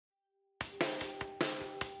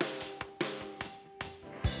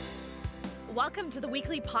Welcome to the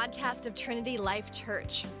weekly podcast of Trinity Life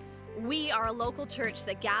Church. We are a local church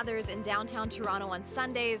that gathers in downtown Toronto on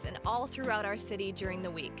Sundays and all throughout our city during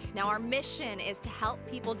the week. Now, our mission is to help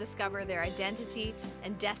people discover their identity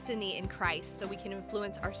and destiny in Christ so we can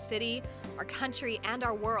influence our city, our country, and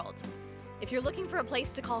our world. If you're looking for a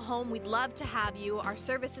place to call home, we'd love to have you. Our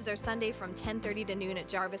services are Sunday from 10:30 to noon at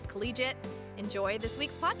Jarvis Collegiate. Enjoy this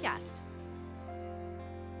week's podcast.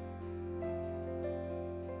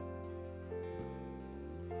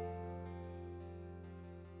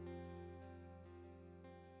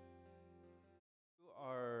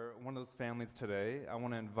 One of those families today, I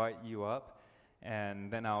want to invite you up, and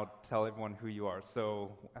then I'll tell everyone who you are.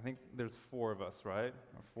 So I think there's 4 of us, right?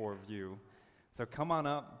 Or 4 of you. So come on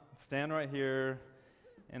up, stand right here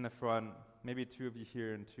in the front. Maybe 2 of you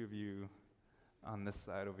here and 2 of you on this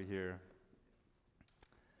side over here.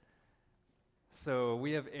 So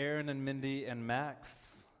we have Aaron and Mindy and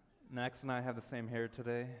Max. Max and I have the same hair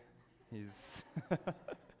today. He's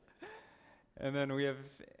and then we have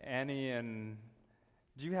Annie and...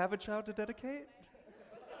 Do you have a child to dedicate?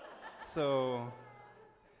 So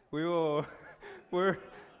we will. We're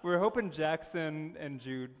hoping Jackson and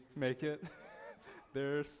Jude make it.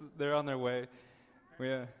 They're on their way.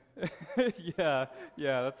 Yeah.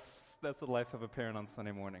 That's the life of a parent on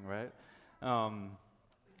Sunday morning, right?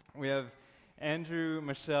 We have Andrew,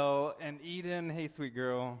 Michelle, and Eden. Hey, sweet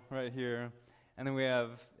girl, right here. And then we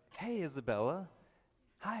have, hey, Isabella.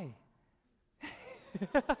 Hi.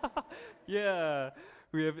 Yeah.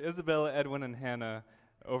 We have Isabella, Edwin, and Hannah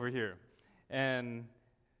over here. And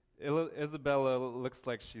Isabella looks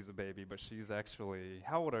like she's a baby, but she's actually...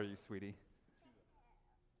 How old are you, sweetie?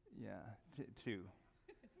 2. Yeah, 2.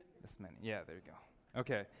 This many. Yeah, there you go.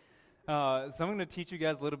 Okay. So I'm going to teach you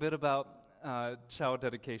guys a little bit about child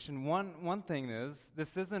dedication. One thing is,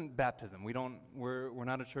 this isn't baptism. We're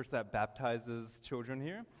not a church that baptizes children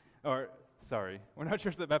here. We're not a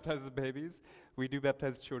church that baptizes babies. We do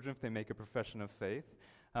baptize children if they make a profession of faith.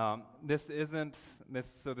 This isn't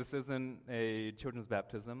a children's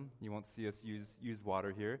baptism. You won't see us use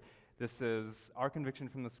water here. This is our conviction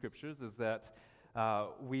from the scriptures is that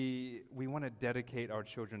we want to dedicate our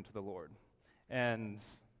children to the Lord, and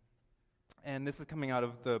this is coming out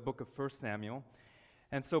of the book of 1 Samuel.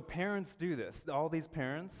 And so parents do this. All these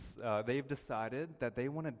parents, they've decided that they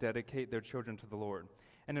want to dedicate their children to the Lord.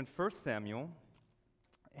 And in 1 Samuel,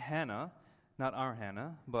 Hannah, not our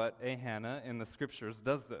Hannah, but a Hannah in the scriptures,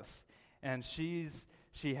 does this. And she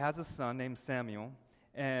has a son named Samuel,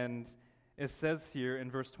 and it says here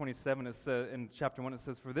in verse 27, in chapter 1, it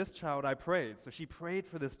says, "For this child I prayed." So she prayed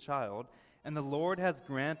for this child, and the Lord has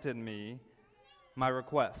granted me my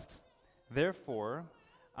request. Therefore,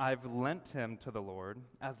 I've lent him to the Lord.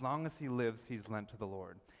 As long as he lives, he's lent to the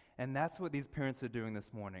Lord. And that's what these parents are doing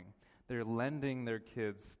this morning. They're lending their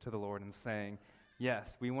kids to the Lord and saying,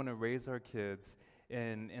 yes, we want to raise our kids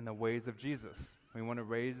in the ways of Jesus. We want to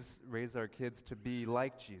raise our kids to be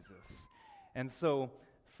like Jesus. And so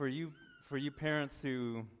for you parents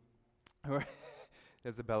who are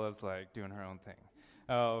Isabella's like doing her own thing.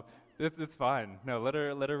 Oh, it's fine. No, let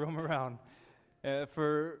her roam around.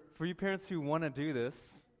 For you parents who want to do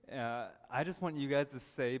this, I just want you guys to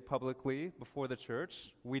say publicly before the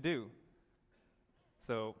church, we do.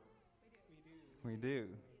 So, we do.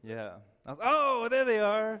 Yeah. Oh, there they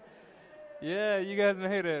are. Yeah, you guys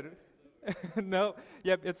made it. No,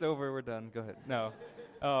 yep, it's over. We're done. Go ahead. No.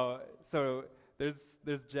 Oh, so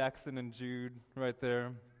there's Jackson and Jude right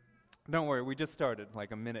there. Don't worry, we just started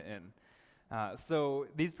like a minute in. So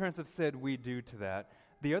these parents have said we do to that.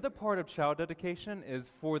 The other part of child dedication is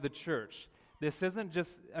for the church. This isn't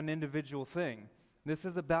just an individual thing. This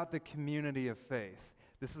is about the community of faith.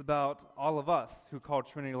 This is about all of us who call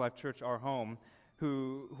Trinity Life Church our home,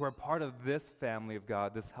 who are part of this family of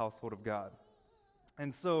God, this household of God.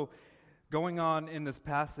 And so going on in this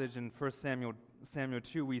passage in 1 Samuel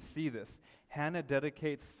 2, we see this. Hannah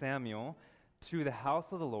dedicates Samuel to the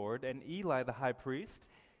house of the Lord, and Eli, the high priest,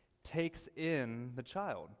 takes in the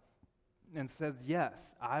child and says,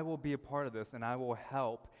 yes, I will be a part of this, and I will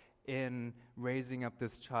help in raising up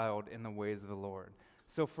this child in the ways of the Lord.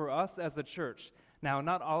 So for us as a church, now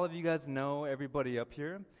not all of you guys know everybody up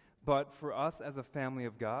here, but for us as a family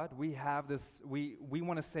of God, we have this, we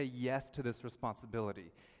want to say yes to this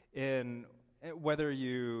responsibility. In whether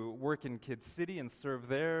you work in Kids City and serve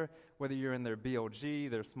there, whether you're in their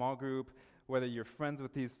BLG, their small group, whether you're friends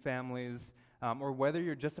with these families, or whether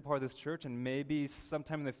you're just a part of this church and maybe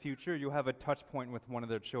sometime in the future you'll have a touch point with one of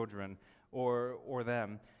their children or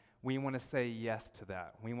them, we want to say yes to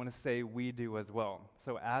that. We want to say we do as well.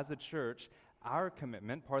 So as a church, our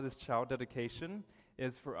commitment, part of this child dedication,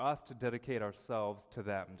 is for us to dedicate ourselves to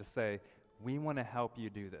them, to say, we want to help you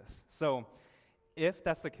do this. So if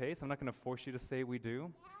that's the case, I'm not going to force you to say we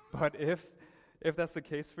do, but if that's the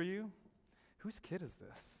case for you, whose kid is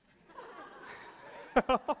this?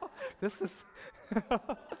 This is,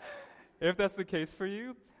 if that's the case for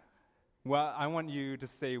you, well, I want you to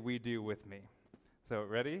say we do with me. So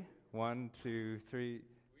ready? 1, 2, 3,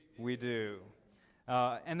 we do.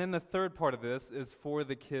 And then the third part of this is for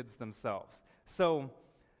the kids themselves. So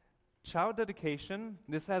child dedication,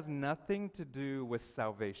 this has nothing to do with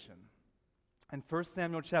salvation. And 1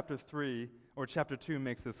 Samuel chapter 3 or chapter 2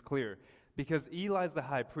 makes this clear, because Eli's the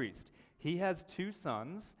high priest. He has 2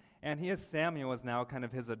 sons, and he has Samuel as now kind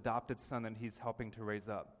of his adopted son that he's helping to raise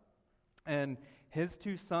up. And his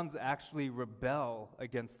 2 sons actually rebel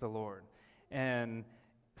against the Lord. And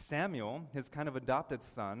Samuel, his kind of adopted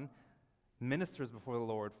son, ministers before the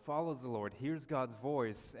Lord, follows the Lord, hears God's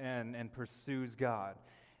voice, and pursues God.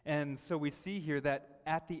 And so we see here that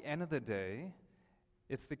at the end of the day,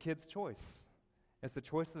 it's the kid's choice. It's the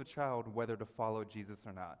choice of the child whether to follow Jesus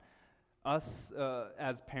or not. Us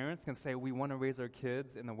as parents can say we want to raise our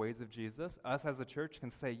kids in the ways of Jesus. Us as a church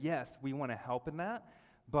can say, yes, we want to help in that.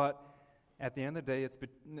 But at the end of the day,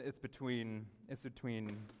 it's between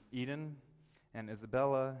Eden and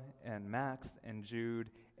Isabella and Max and Jude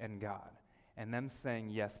and God, and them saying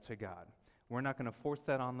yes to God. We're not going to force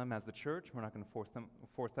that on them as the church. We're not going to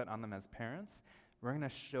force that on them as parents. We're going to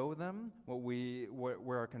show them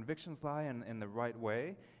where our convictions lie in the right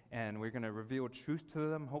way, and we're going to reveal truth to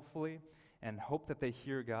them, hopefully, and hope that they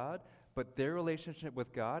hear God. But their relationship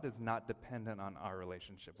with God is not dependent on our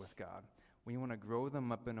relationship with God. We want to grow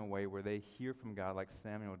them up in a way where they hear from God like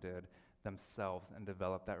Samuel did themselves and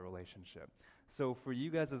develop that relationship. So for you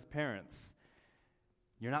guys as parents,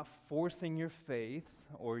 you're not forcing your faith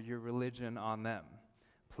or your religion on them.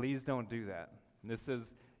 Please don't do that. This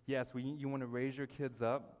is, yes, you want to raise your kids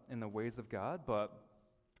up in the ways of God, but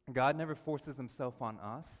God never forces himself on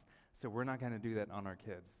us, so we're not going to do that on our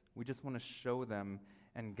kids. We just want to show them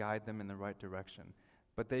and guide them in the right direction.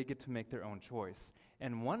 But they get to make their own choice.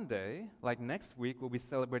 And one day, like next week, we'll be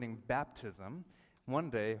celebrating baptism. One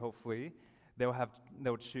day, hopefully,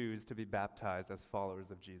 they'll choose to be baptized as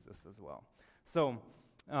followers of Jesus as well. So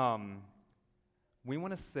we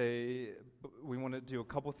want to do a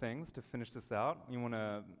couple things to finish this out. We want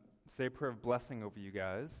to say a prayer of blessing over you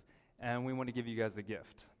guys, and we want to give you guys a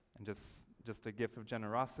gift, and just a gift of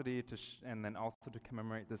generosity and then also to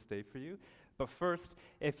commemorate this day for you. But first,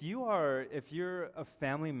 if you're a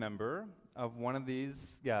family member of one of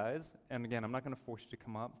these guys, and again, I'm not going to force you to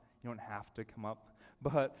come up. You don't have to come up.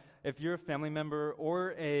 But if you're a family member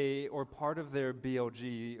or part of their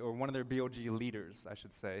BLG or one of their BLG leaders, I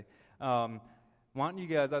should say, I'd like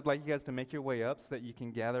you guys to make your way up so that you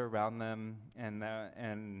can gather around them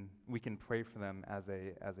and we can pray for them as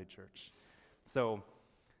a church. So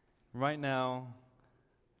right now,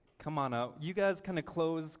 come on up. You guys kind of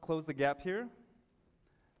close the gap here.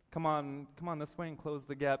 Come on this way and close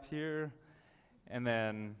the gap here. And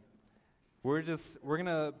then we're going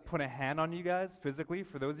to put a hand on you guys physically.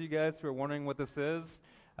 For those of you guys who are wondering what this is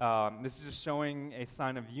just showing a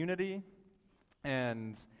sign of unity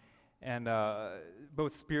and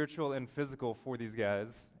both spiritual and physical for these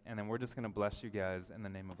guys. And then we're just going to bless you guys in the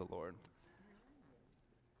name of the Lord.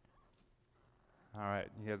 All right,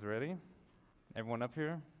 you guys ready? Everyone up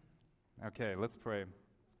here? Okay, let's pray.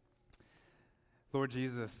 Lord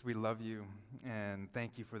Jesus, we love you, and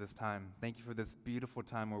thank you for this time. Thank you for this beautiful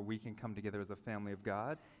time where we can come together as a family of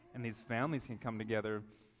God, and these families can come together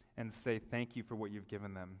and say thank you for what you've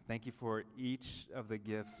given them. Thank you for each of the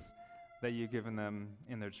gifts that you've given them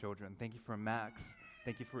in their children. Thank you for Max.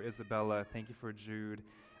 Thank you for Isabella. Thank you for Jude.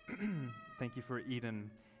 Thank you for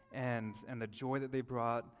Eden, and the joy that they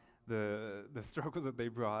brought, the struggles that they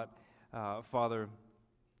brought. Father,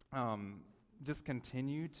 just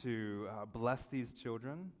continue to bless these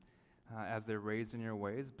children as they're raised in your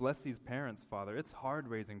ways. Bless these parents, Father. It's hard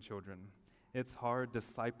raising children. It's hard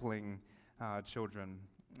discipling children.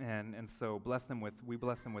 And so we bless them with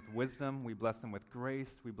wisdom. We bless them with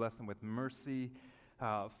grace. We bless them with mercy.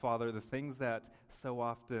 Father, the things that so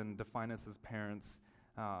often define us as parents,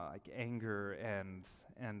 like anger and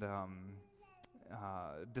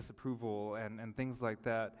disapproval and things like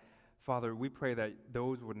that, Father, we pray that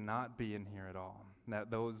those would not be in here at all, that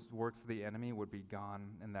those works of the enemy would be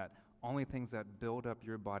gone, and that only things that build up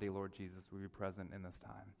your body, Lord Jesus, would be present in this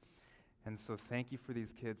time. And so thank you for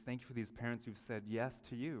these kids. Thank you for these parents who've said yes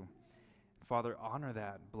to you. Father, honor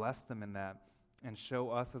that, bless them in that, and show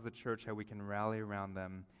us as a church how we can rally around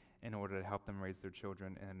them in order to help them raise their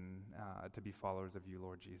children and to be followers of you,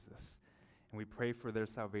 Lord Jesus. And we pray for their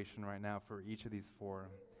salvation right now for each of these four,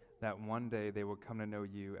 that one day they will come to know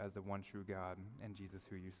you as the one true God and Jesus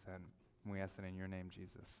who you sent. And we ask that in your name,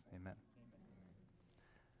 Jesus. Amen.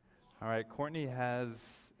 All right, Courtney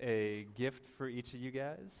has a gift for each of you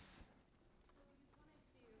guys.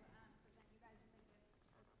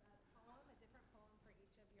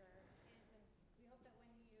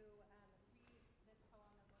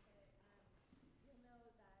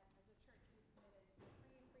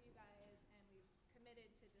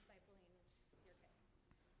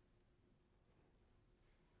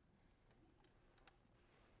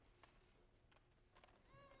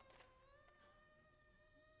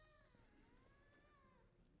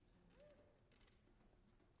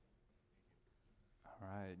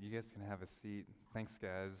 All right, you guys can have a seat. Thanks,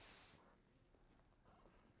 guys.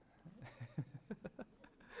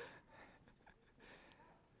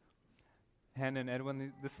 Hannah and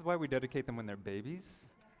Edwin, this is why we dedicate them when they're babies,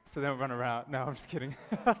 so they don't run around. No, I'm just kidding.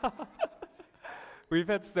 We've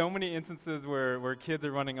had so many instances where kids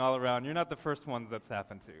are running all around. You're not the first ones that's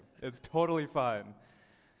happened to. It's totally fine.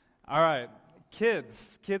 All right,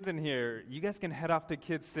 kids in here, you guys can head off to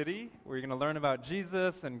Kids City, where you're going to learn about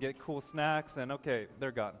Jesus and get cool snacks, and okay,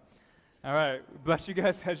 they're gone. All right, bless you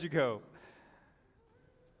guys as you go.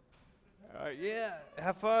 All right, yeah,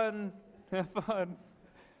 have fun.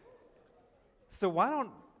 So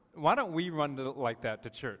why don't we run like that to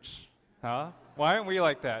church? Huh? Why aren't we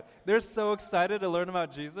like that? They're so excited to learn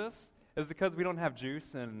about Jesus. Is it because we don't have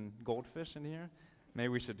juice and goldfish in here? Maybe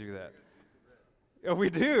we should do that. Oh, we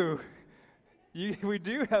do. We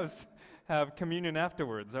do have communion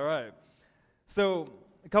afterwards. All right. So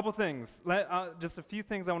a couple things. Just a few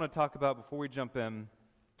things I want to talk about before we jump in.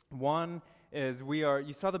 One is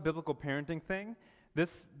you saw the biblical parenting thing.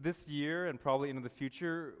 This year and probably into the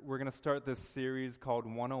future, we're going to start this series called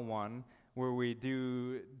 101, where we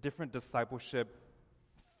do different discipleship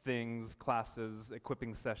things, classes,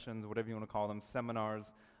 equipping sessions, whatever you want to call them,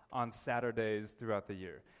 seminars on Saturdays throughout the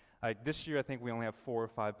year. Like this year, I think we only have 4 or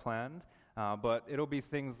 5 planned, but it'll be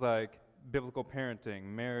things like biblical parenting,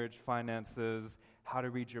 marriage, finances, how to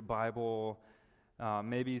read your Bible,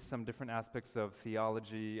 maybe some different aspects of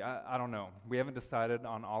theology. I don't know. We haven't decided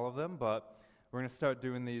on all of them, but we're going to start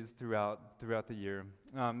doing these throughout the year.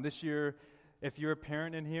 This year, if you're a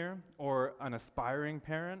parent in here or an aspiring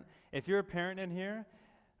parent, if you're a parent in here,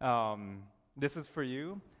 this is for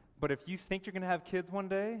you. But if you think you're going to have kids one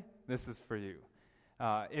day, this is for you.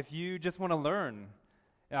 If you just want to learn,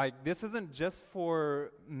 this isn't just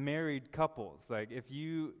for married couples. Like if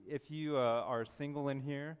you are single in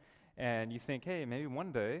here and you think, hey, maybe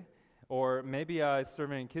one day, or maybe I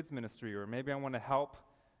serve in kids ministry, or maybe I want to help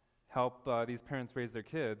these parents raise their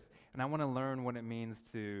kids, and I want to learn what it means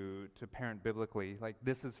to parent biblically. Like,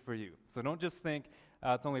 this is for you. So don't just think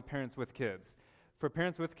it's only parents with kids. For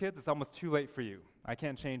parents with kids, it's almost too late for you. I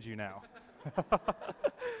can't change you now.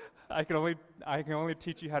 I can only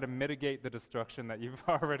teach you how to mitigate the destruction that you've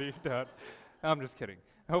already done. I'm just kidding.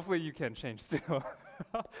 Hopefully you can change still.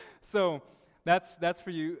 So that's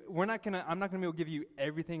for you. I'm not gonna be able to give you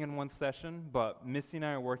everything in one session, but Missy and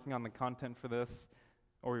I are working on the content for this,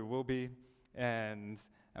 or we will be, and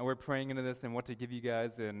we're praying into this and what to give you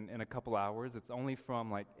guys in a couple hours. It's only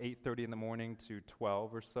from like 8:30 in the morning to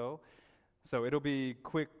 12 or so. So it'll be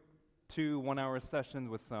quick 2 one-hour sessions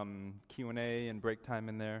with some Q&A and break time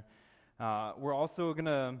in there. We're also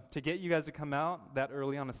to get you guys to come out that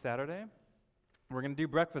early on a Saturday, we're going to do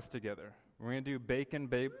breakfast together. We're going to do bacon,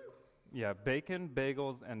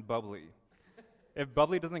 bagels, and bubbly. If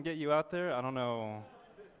bubbly doesn't get you out there, I don't know.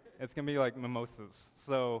 It's going to be like mimosas.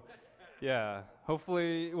 So, yeah,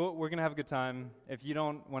 hopefully we're going to have a good time. If you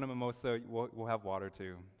don't want a mimosa, we'll have water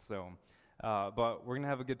too. So, but we're going to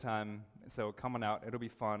have a good time. So come on out. It'll be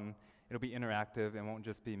fun. It'll be interactive. It won't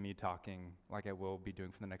just be me talking like I will be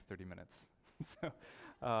doing for the next 30 minutes. So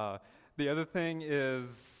the other thing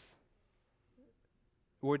is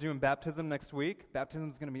we're doing baptism next week. Baptism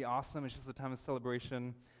is going to be awesome. It's just a time of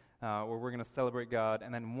celebration where we're going to celebrate God.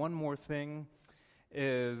 And then one more thing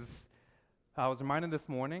is I was reminded this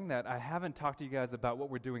morning that I haven't talked to you guys about what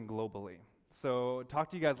we're doing globally. So I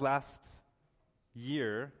talked to you guys last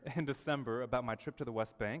year in December about my trip to the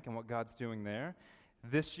West Bank and what God's doing there.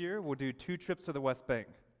 This year, we'll do 2 trips to the West Bank.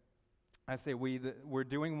 I say we're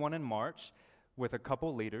doing one in March with a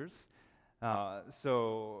couple leaders.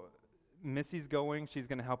 So Missy's going. She's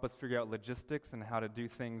going to help us figure out logistics and how to do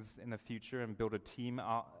things in the future and build a team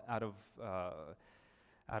out of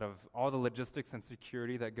all the logistics and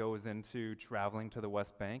security that goes into traveling to the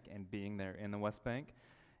West Bank and being there in the West Bank.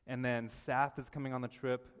 And then Sath is coming on the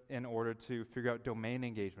trip in order to figure out domain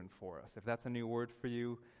engagement for us. If that's a new word for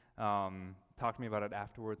you, Talk to me about it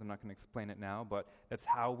afterwards. I'm not going to explain it now, but that's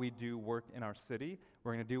how we do work in our city.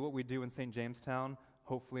 We're going to do what we do in St. Jamestown,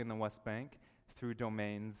 hopefully in the West Bank, through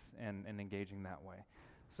domains and engaging that way.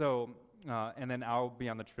 So, and then I'll be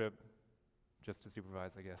on the trip just to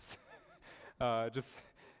supervise, I guess.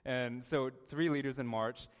 And so 3 leaders in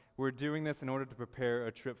March. We're doing this in order to prepare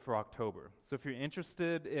a trip for October. So if you're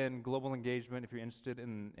interested in global engagement, if you're interested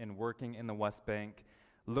in working in the West Bank,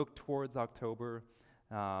 look towards October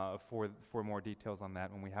for more details on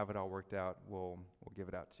that. When we have it all worked out, we'll give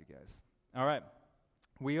it out to you guys. All right.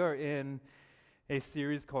 We are in a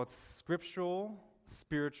series called Scriptural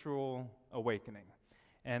Spiritual Awakening.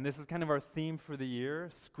 And this is kind of our theme for the year.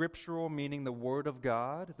 Scriptural meaning the Word of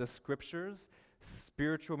God, the Scriptures.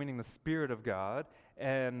 Spiritual meaning the Spirit of God.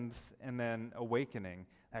 And then awakening.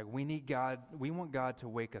 Like we need God. We want God to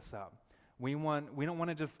wake us up. We don't want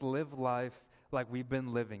to just live life like we've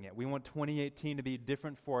been living it. We want 2018 to be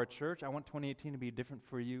different for our church. I want 2018 to be different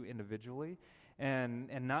for you individually, and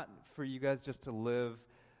not for you guys just to live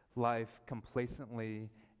life complacently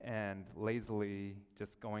and lazily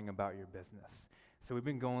just going about your business. So we've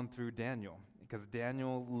been going through Daniel, because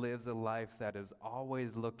Daniel lives a life that is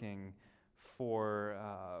always looking for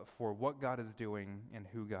what God is doing and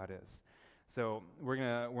who God is. So we're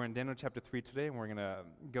in Daniel chapter 3 today, and we're going to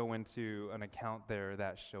go into an account there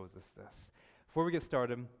that shows us this. Before we get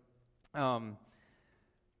started,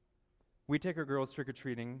 we take our girls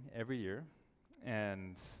trick-or-treating every year,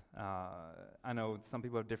 and I know some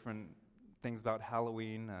people have different things about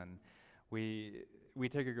Halloween, and we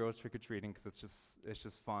take our girls trick-or-treating because it's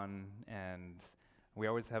just fun, and we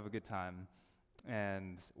always have a good time,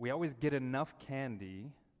 and we always get enough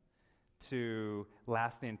candy to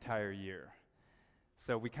last the entire year.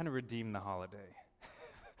 So we kind of redeem the holiday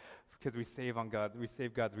because we save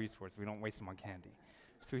God's resources. We don't waste them on candy.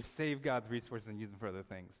 So we save God's resources and use them for other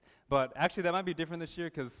things. But actually, that might be different this year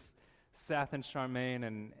because Seth and Charmaine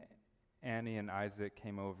and Annie and Isaac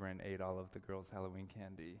came over and ate all of the girls' Halloween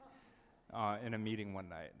candy in a meeting one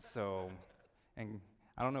night. So, and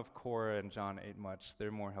I don't know if Cora and John ate much. They're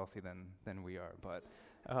more healthy than we are. But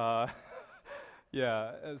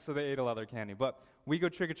yeah, so they ate a lot of their candy. But we go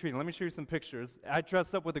trick-or-treating. Let me show you some pictures. I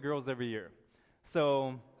dress up with the girls every year.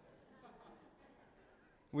 So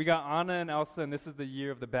we got Anna and Elsa, and this is the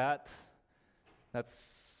year of the bat.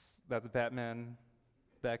 That's Batman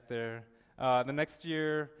back there. The next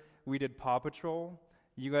year, we did Paw Patrol.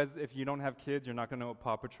 You guys, if you don't have kids, you're not going to know what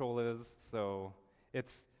Paw Patrol is. So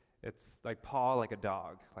it's like paw like a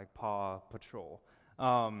dog, like Paw Patrol.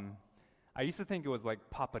 I used to think it was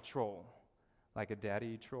like Paw Patrol, like a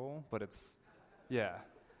daddy troll, but it's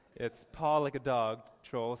paw like a dog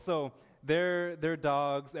troll. So they're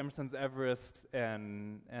dogs. Emerson's Everest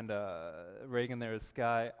and Reagan there is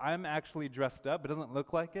Sky. I'm actually dressed up. It doesn't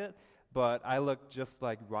look like it, but I look just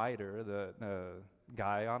like Ryder, the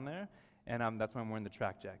guy on there, and that's why I'm wearing the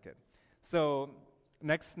track jacket. So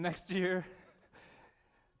next year,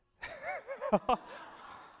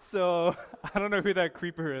 so I don't know who that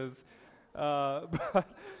creeper is, but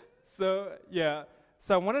so yeah.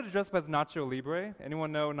 So I wanted to dress up as Nacho Libre.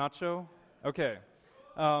 Anyone know Nacho? Okay.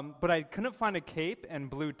 But I couldn't find a cape and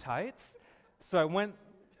blue tights, so I went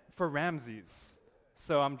for Ramses.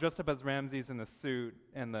 So I'm dressed up as Ramses in the suit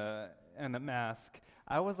and the mask.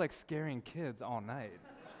 I was like scaring kids all night.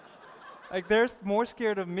 Like they're more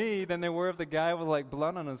scared of me than they were of the guy with like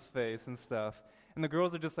blood on his face and stuff. And the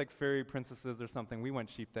girls are just like fairy princesses or something. We went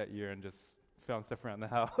cheap that year and just found stuff around the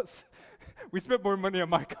house. We spent more money on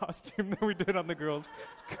my costume than we did on the girls'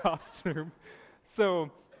 costume.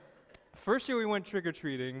 So first year we went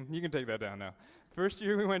trick-or-treating. You can take that down now. First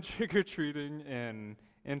year we went trick-or-treating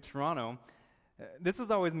in Toronto. This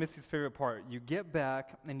was always Missy's favorite part. You get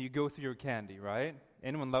back and you go through your candy, right?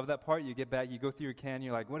 Anyone love that part? You get back, you go through your candy,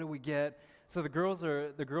 you're like, what do we get? So the girls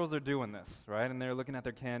are doing this, right? And they're looking at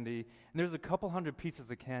their candy. And there's a couple hundred pieces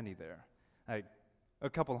of candy there. Like a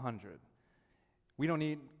couple hundred. We don't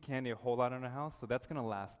eat candy a whole lot in our house, so that's going to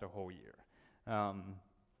last a whole year.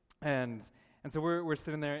 And so we're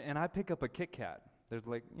sitting there, and I pick up a Kit Kat. There's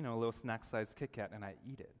like, a little snack-sized Kit Kat, and I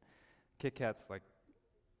eat it. Kit Kat's like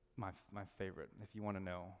my favorite. If you want to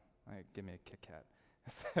know, give me a Kit Kat.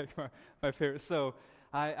 It's like my favorite. So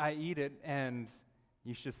I eat it, and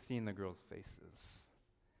you should have seen the girls' faces.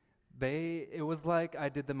 It was like I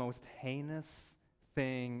did the most heinous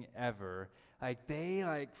thing ever. Like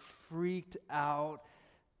they freaked out,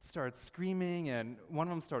 started screaming, and one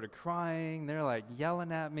of them started crying. They're like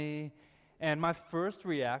yelling at me. And my first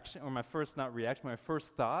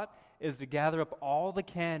thought is to gather up all the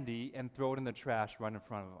candy and throw it in the trash right in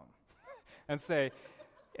front of them and say,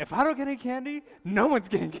 if I don't get any candy, no one's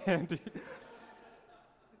getting candy.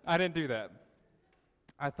 I didn't do that.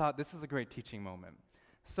 I thought this is a great teaching moment.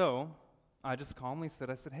 So I just calmly said,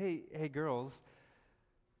 hey girls,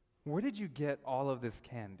 where did you get all of this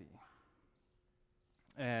candy?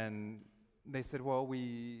 And they said, well,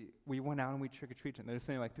 we went out and we trick-or-treated. And they're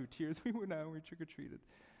saying, like, through tears, we went out and we trick-or-treated.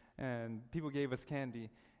 And people gave us candy.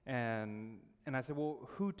 And I said, well,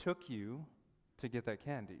 who took you to get that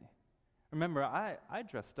candy? Remember, I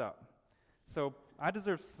dressed up. So I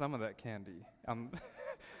deserve some of that candy.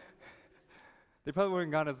 They probably wouldn't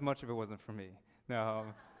have gotten as much if it wasn't for me. No.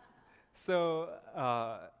 So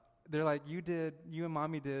they're like, you did, you and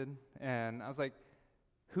Mommy did. And I was like,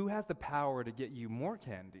 who has the power to get you more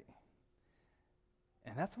candy?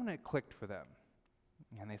 And that's when it clicked for them.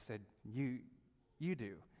 And they said, you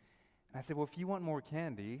do. And I said, well, if you want more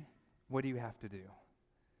candy, what do you have to do?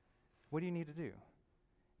 What do you need to do? And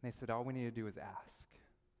they said, all we need to do is ask.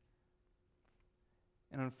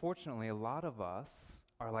 And unfortunately, a lot of us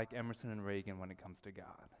are like Emerson and Reagan when it comes to God.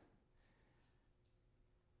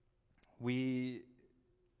 We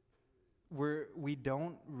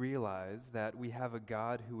don't realize that we have a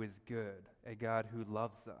God who is good, a God who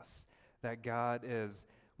loves us, that God is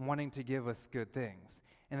wanting to give us good things,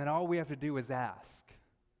 and that all we have to do is ask.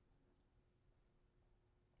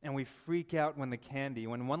 And we freak out when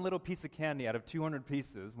when one little piece of candy out of 200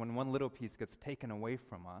 pieces, when one little piece gets taken away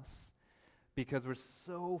from us, because we're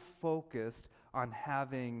so focused on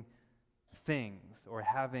having things, or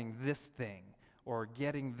having this thing, or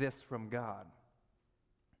getting this from God.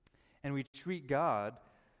 And we treat God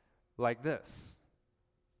like this.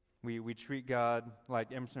 We treat God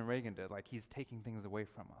like Emerson and Reagan did, like he's taking things away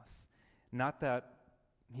from us. Not that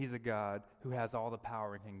he's a God who has all the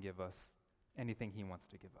power and can give us anything he wants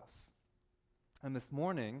to give us. And this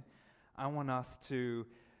morning, I want us to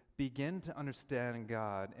begin to understand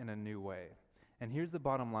God in a new way. And here's the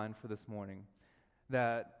bottom line for this morning,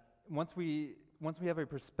 that once we have a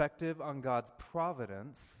perspective on God's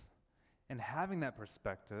providence, and having that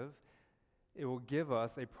perspective, it will give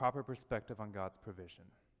us a proper perspective on God's provision.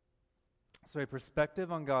 So a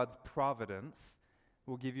perspective on God's providence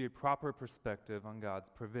will give you a proper perspective on God's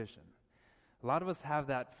provision. A lot of us have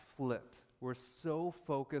that flipped. We're so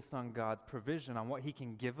focused on God's provision, on what he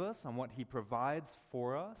can give us, on what he provides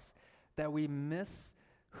for us, that we miss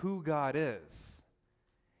who God is.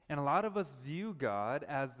 And a lot of us view God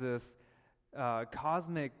as this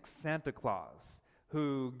cosmic Santa Claus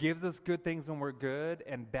who gives us good things when we're good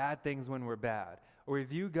and bad things when we're bad. Or we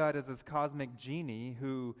view God as this cosmic genie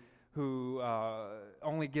who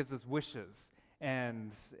only gives us wishes,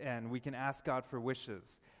 and we can ask God for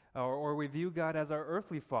wishes. Or we view God as our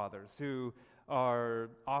earthly fathers who are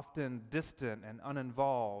often distant and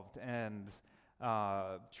uninvolved and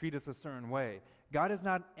treat us a certain way. God is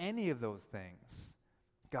not any of those things.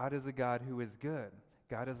 God is a God who is good.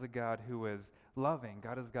 God is a God who is loving.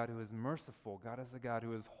 God is a God who is merciful. God is a God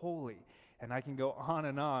who is holy. And I can go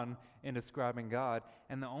on in describing God.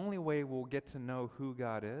 And the only way we'll get to know who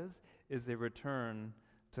God is a return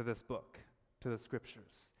to this book, to the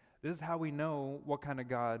scriptures. This is how we know what kind of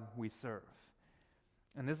God we serve.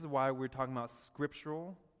 And this is why we're talking about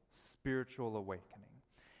scriptural, spiritual awakening.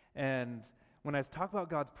 And when I talk about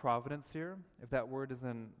God's providence here, if that word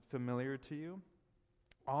isn't familiar to you,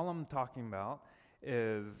 all I'm talking about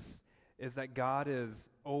is that God is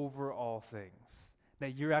over all things,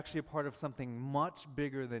 that you're actually a part of something much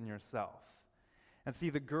bigger than yourself. And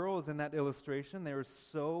see, the girls in that illustration, they were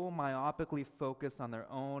so myopically focused on their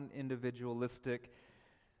own individualistic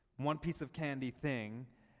one piece of candy thing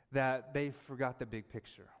that they forgot the big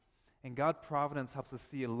picture. And God's providence helps us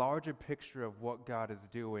see a larger picture of what God is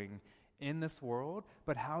doing in this world,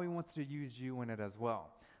 but how he wants to use you in it as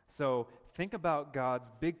well. So think about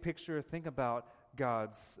God's big picture, think about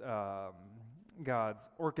God's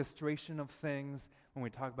orchestration of things when we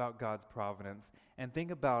talk about God's providence, and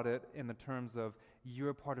think about it in the terms of you're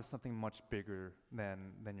a part of something much bigger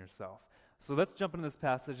than yourself. So let's jump into this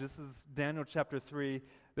passage. This is Daniel chapter 3.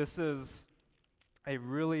 This is a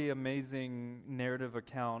really amazing narrative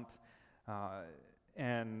account,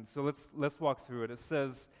 and so let's walk through it. It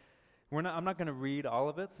says, I'm not going to read all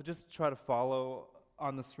of it, so just try to follow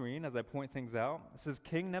on the screen as I point things out. It says,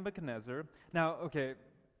 King Nebuchadnezzar. Now, okay,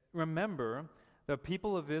 remember, the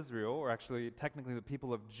people of Israel, or actually technically the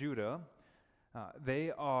people of Judah,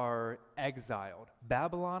 they are exiled.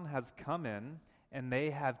 Babylon has come in, and they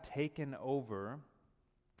have taken over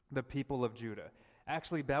the people of Judah.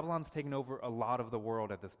 Actually, Babylon's taken over a lot of the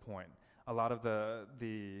world at this point. A lot of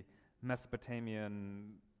the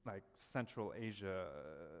Mesopotamian, like Central Asia,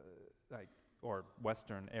 or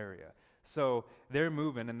Western area. So they're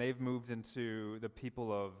moving, and they've moved into the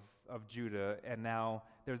people of Judah, and now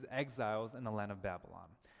there's exiles in the land of Babylon.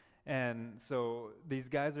 And so these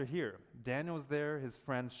guys are here. Daniel's there, his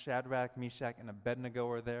friends Shadrach, Meshach, and Abednego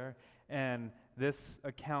are there, and this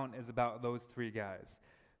account is about those three guys.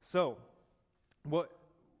 So what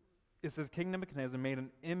it says, King Nebuchadnezzar made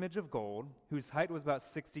an image of gold whose height was about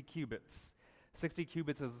 60 cubits. 60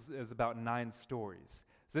 cubits is about 9 stories.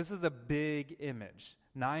 So this is a big image,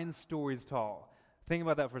 9 stories tall. Think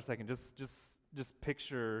about that for a second. Just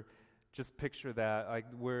picture that. Like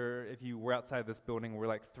if you were outside this building, we're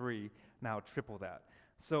like 3, now triple that.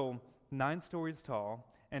 So 9 stories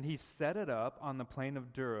tall, and he set it up on the plain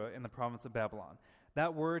of Dura in the province of Babylon.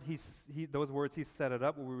 That word, those words he set it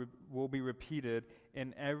up will be repeated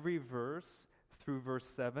in every verse through verse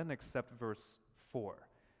 7 except verse 4.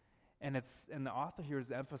 And the author here is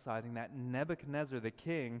emphasizing that Nebuchadnezzar, the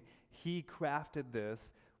king, he crafted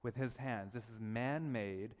this with his hands. This is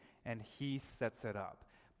man-made, and he sets it up.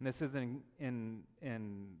 And this is in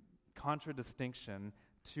contradistinction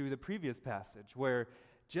to the previous passage, where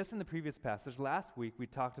just in the previous passage, last week, we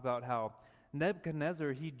talked about how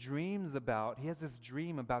Nebuchadnezzar, he has this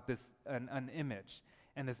dream about an image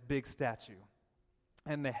and this big statue.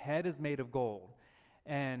 And the head is made of gold.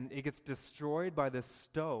 And it gets destroyed by this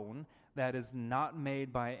stone that is not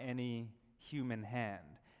made by any human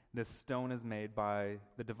hand. This stone is made by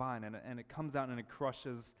the divine. And it comes out and it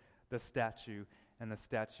crushes the statue. And the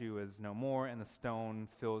statue is no more, and the stone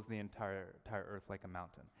fills the entire earth like a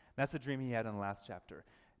mountain. That's the dream he had in the last chapter.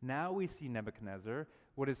 Now we see Nebuchadnezzar.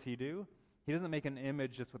 What does he do? He doesn't make an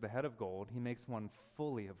image just with the head of gold. He makes one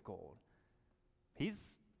fully of gold.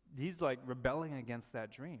 He's like rebelling against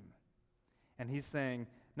that dream. And he's saying,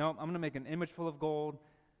 no, I'm going to make an image full of gold.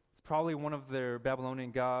 It's probably one of their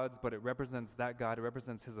Babylonian gods, but it represents that god. It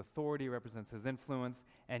represents his authority, it represents his influence.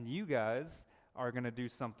 And you guys are going to do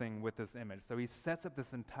something with this image. So he sets up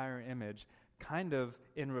this entire image kind of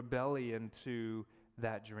in rebellion to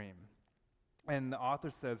that dream. And the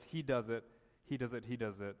author says he does it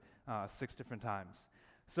 6 different times.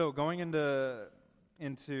 So going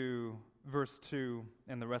into verse 2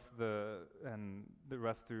 and the rest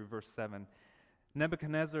through verse 7,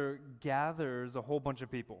 Nebuchadnezzar gathers a whole bunch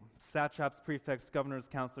of people: satraps, prefects, governors,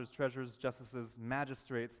 counselors, treasurers, justices,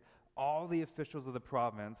 magistrates, all the officials of the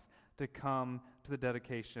province to come to the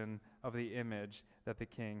dedication of the image that the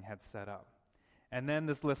king had set up. And then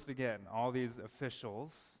this list again, all these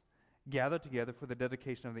officials gathered together for the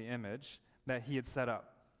dedication of the image that he had set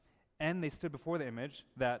up. And they stood before the image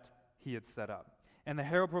that he had set up. And the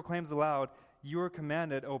herald proclaims aloud, "You are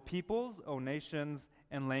commanded, O peoples, O nations,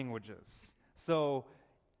 and languages." So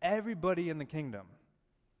everybody in the kingdom,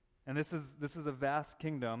 and this is a vast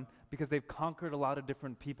kingdom because they've conquered a lot of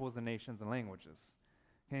different peoples and nations and languages.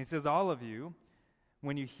 And he says, all of you,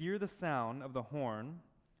 when you hear the sound of the horn,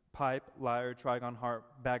 pipe, lyre, trigon, harp,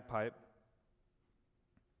 bagpipe.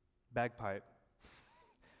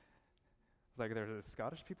 It's like, there's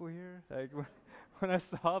Scottish people here? Like, when I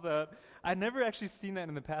saw that, I'd never actually seen that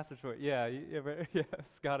in the passage. Yeah,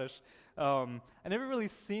 Scottish. I never really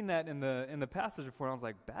seen that in the passage before. And I was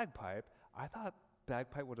like, bagpipe? I thought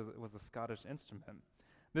bagpipe was a Scottish instrument.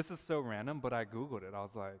 This is so random, but I Googled it. I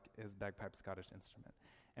was like, is bagpipe Scottish instrument?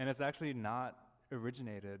 And it's actually not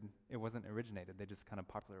originated. It wasn't originated. They just kind of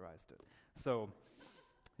popularized it. So,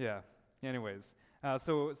 yeah. Anyways,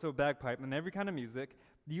 so bagpipe and every kind of music,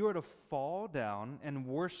 you are to fall down and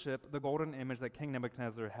worship the golden image that King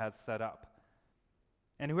Nebuchadnezzar has set up.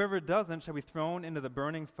 And whoever doesn't shall be thrown into the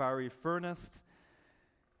burning fiery furnace.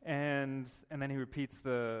 And then he repeats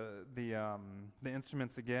the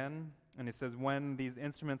instruments again, and he says, when these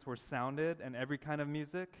instruments were sounded, and every kind of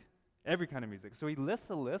music. So he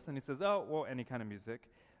lists a list, and he says, any kind of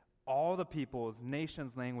music. All the peoples,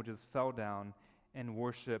 nations, languages fell down and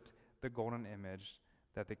worshipped the golden image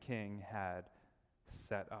that the king had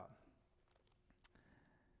set up.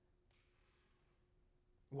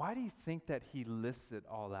 Why do you think that he lists it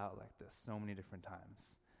all out like this so many different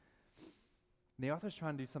times? The author's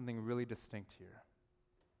trying to do something really distinct here.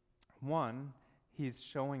 One, he's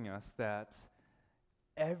showing us that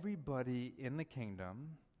everybody in the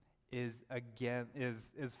kingdom is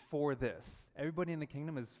for this. Everybody in the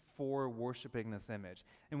kingdom is for worshiping this image.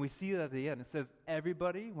 And we see that at the end. It says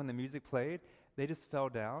everybody, when the music played, they just fell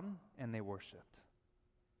down and they worshiped.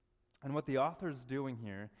 And what the author's doing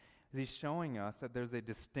here is he's showing us that there's a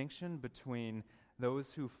distinction between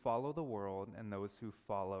those who follow the world and those who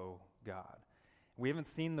follow God. We haven't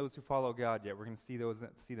seen those who follow God yet. We're going to see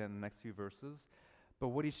that in the next few verses. But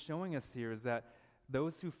what he's showing us here is that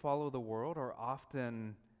those who follow the world are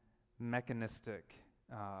often mechanistic.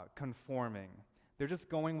 conforming. They're just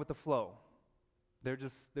going with the flow. They're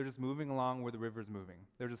just moving along where the river's moving.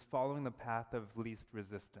 They're just following the path of least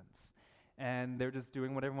resistance. And they're just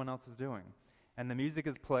doing what everyone else is doing. And the music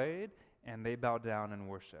is played, and they bow down and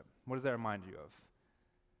worship. What does that remind you of?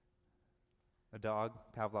 A dog,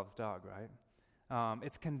 Pavlov's dog, right?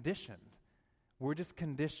 It's conditioned. We're just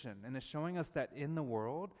conditioned. And it's showing us that in the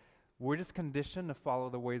world, we're just conditioned to follow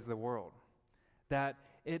the ways of the world. That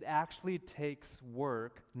it actually takes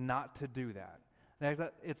work not to do that.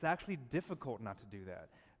 That it's actually difficult not to do that.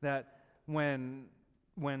 That when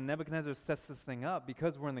Nebuchadnezzar sets this thing up,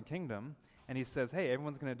 because we're in the kingdom, and he says, hey,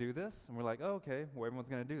 everyone's going to do this, and we're like, oh, okay, well, everyone's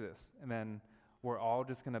going to do this. And then we're all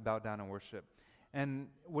just going to bow down and worship. And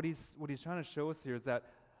what he's trying to show us here is that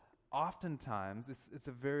oftentimes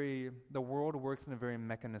the world works in a very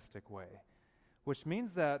mechanistic way, which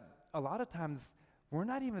means that a lot of times we're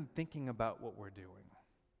not even thinking about what we're doing.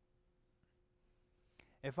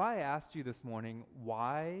 If I asked you this morning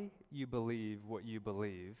why you believe what you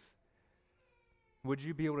believe, would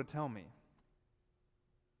you be able to tell me?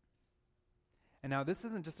 And now this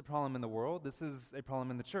isn't just a problem in the world, this is a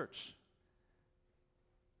problem in the church.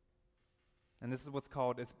 And this is what's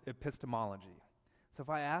called epistemology. So if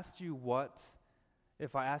I asked you why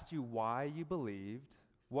you believed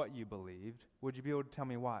what you believed, would you be able to tell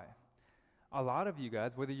me why? A lot of you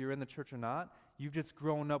guys, whether you're in the church or not, you've just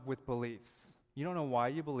grown up with beliefs. You don't know why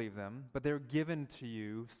you believe them, but they're given to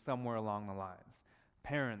you somewhere along the lines.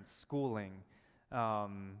 Parents, schooling,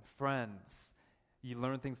 friends. You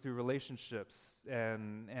learn things through relationships,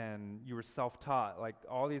 and you were self-taught. Like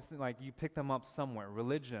all these things, like you pick them up somewhere.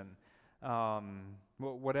 Religion,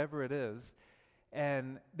 whatever it is,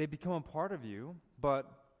 and they become a part of you, but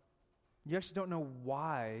you actually don't know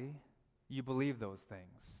why you believe those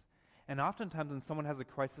things. And oftentimes when someone has a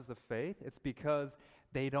crisis of faith, it's because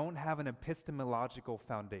they don't have an epistemological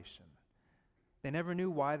foundation. They never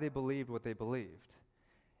knew why they believed what they believed.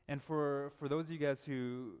 And for those of you guys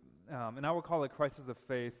who, and I would call it crisis of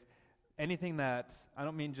faith, anything that, I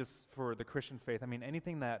don't mean just for the Christian faith, I mean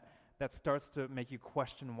anything that starts to make you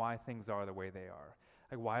question why things are the way they are.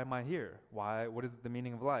 Like, why am I here? What is the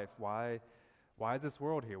meaning of life? Why is this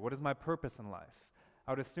world here? What is my purpose in life?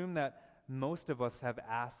 I would assume that most of us have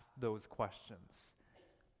asked those questions.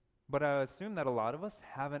 But I assume that a lot of us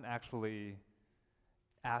haven't actually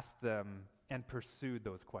asked them and pursued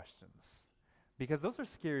those questions. Because those are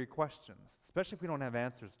scary questions, especially if we don't have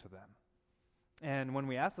answers to them. And when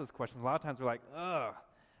we ask those questions, a lot of times we're like, ugh,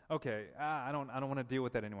 okay, I don't want to deal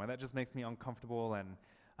with that anymore. That just makes me uncomfortable, and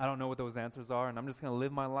I don't know what those answers are, and I'm just going to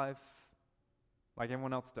live my life like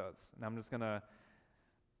everyone else does. And I'm just going to,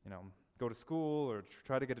 go to school or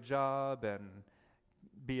try to get a job and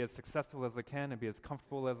be as successful as I can and be as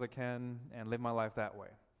comfortable as I can and live my life that way.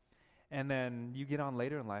 And then you get on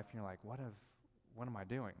later in life and you're like, what am I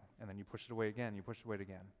doing? And then you push it away again,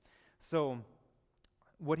 So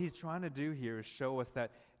what he's trying to do here is show us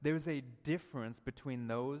that there's a difference between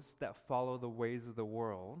those that follow the ways of the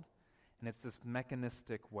world, and it's this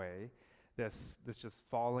mechanistic way, this just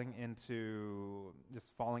falling into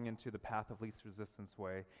the path of least resistance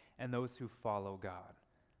way, and those who follow God,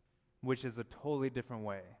 which is a totally different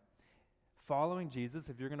way. Following Jesus,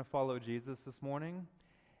 if you're going to follow Jesus this morning,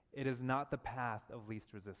 it is not the path of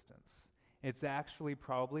least resistance. It's actually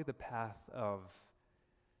probably the path of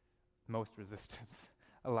most resistance,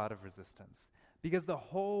 a lot of resistance, because the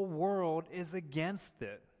whole world is against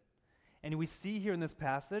it. And we see here in this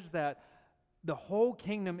passage that the whole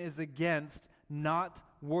kingdom is against not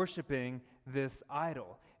worshiping this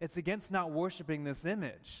idol. It's against not worshiping this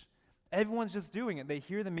image. Everyone's just doing it. They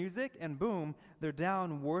hear the music, and boom, they're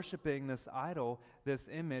down worshiping this idol, this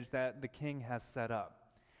image that the king has set up.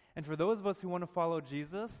 And for those of us who want to follow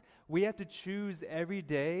Jesus, we have to choose every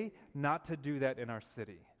day not to do that in our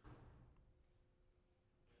city.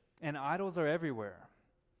 And idols are everywhere.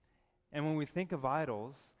 And when we think of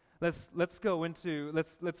idols, let's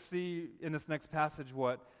see in this next passage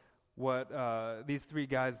what these three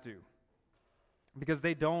guys do, because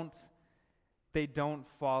they don't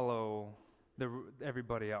follow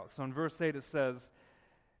everybody else. So in verse 8 it says,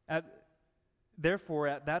 Therefore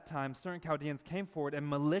at that time certain Chaldeans came forward and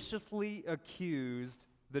maliciously accused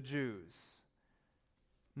the Jews.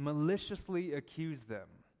 Maliciously accused them.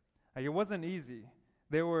 Like, it wasn't easy.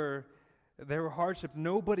 There were hardships.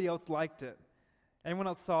 Nobody else liked it. Anyone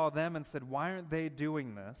else saw them and said, why aren't they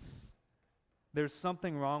doing this? There's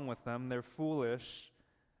something wrong with them. They're foolish.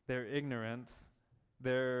 They're ignorant.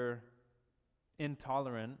 They're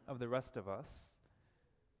intolerant of the rest of us.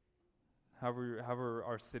 However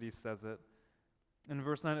our city says it. In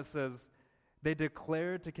verse 9 it says, they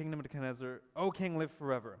declared to King Nebuchadnezzar, "O king, live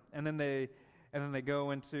forever." And then they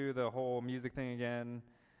go into the whole music thing again.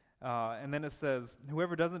 And then it says,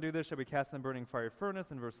 "Whoever doesn't do this shall be cast in the burning fiery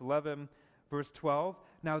furnace," in verse 11. Verse 12,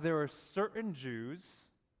 "Now there are certain Jews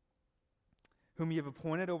whom you have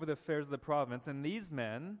appointed over the affairs of the province, and these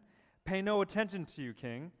men pay no attention to you,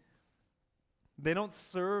 king. They don't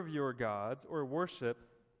serve your gods or worship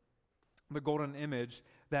the golden image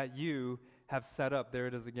that you have set up." There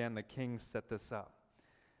it is again, the king set this up.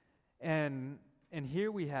 And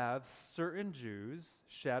here we have certain Jews,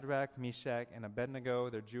 Shadrach, Meshach, and Abednego.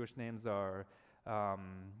 Their Jewish names are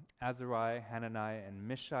Azariah, Hananiah, and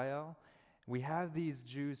Mishael. We have these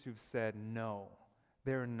Jews who've said, no,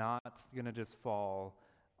 they're not going to just fall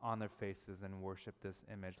on their faces and worship this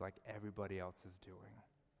image like everybody else is doing.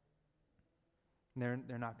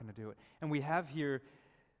 They're not going to do it. And we have here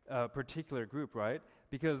a particular group, right?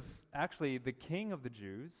 Because actually the king of the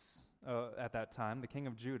Jews at that time, the king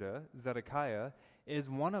of Judah, Zedekiah, is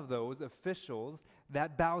one of those officials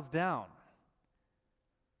that bows down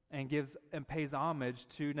and pays homage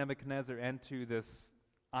to Nebuchadnezzar and to this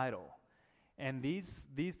idol. And these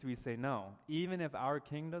three say, no, even if our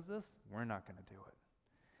king does this, we're not going to do it.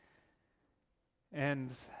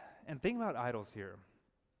 And think about idols here.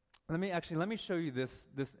 Let me show you this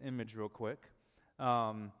image real quick.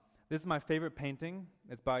 This is my favorite painting.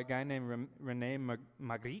 It's by a guy named René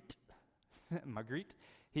Magritte. Magritte.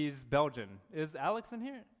 He's Belgian. Is Alex in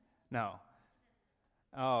here? No.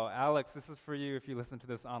 Oh, Alex, this is for you if you listen to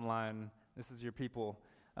this online. This is your people.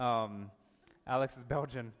 Alex is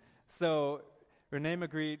Belgian. So René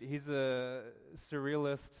Magritte, he's a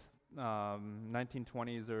surrealist,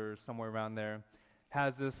 1920s or somewhere around there,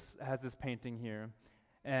 has this painting here.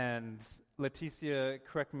 And Leticia,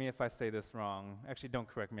 correct me if I say this wrong. Actually, don't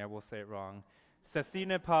correct me. I will say it wrong. Ceci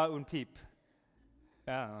n'est pas une pipe.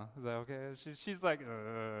 I don't know. Is that okay? She's like,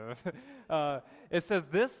 it says,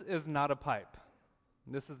 this is not a pipe.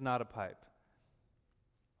 This is not a pipe.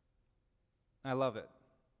 I love it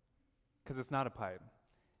because it's not a pipe.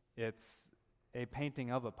 It's a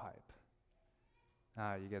painting of a pipe.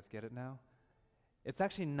 You guys get it now? It's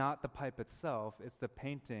actually not the pipe itself. It's the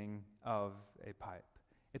painting of a pipe.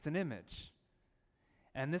 It's an image.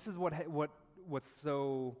 And this is what's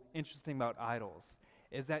so interesting about idols,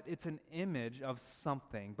 is that it's an image of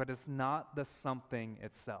something, but it's not the something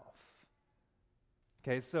itself.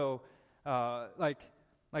 Okay, so like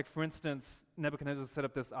for instance, Nebuchadnezzar set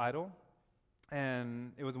up this idol,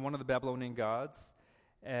 and it was one of the Babylonian gods,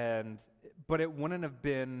 but it wouldn't have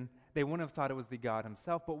been, they wouldn't have thought it was the god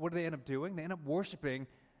himself, but what do they end up doing? They end up worshiping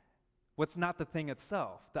what's not the thing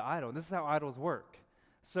itself, the idol. And this is how idols work.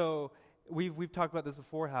 So we've talked about this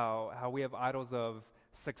before, how we have idols of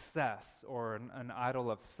success, or an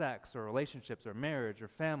idol of sex or relationships or marriage or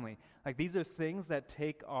family. Like these are things that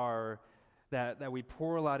take that we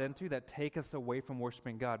pour a lot into, that take us away from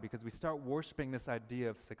worshiping God, because we start worshiping this idea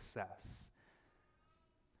of success.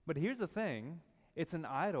 But here's the thing, it's an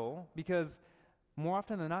idol because more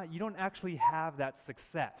often than not, you don't actually have that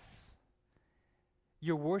success.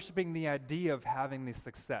 You're worshiping the idea of having the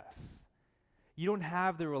success. You don't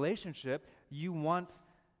have the relationship. You want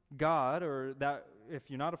God, or that if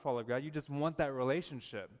you're not a follower of God, you just want that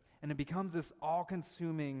relationship. And it becomes this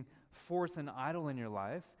all-consuming force and idol in your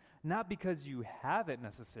life, not because you have it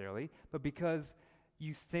necessarily, but because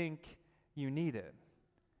you think you need it.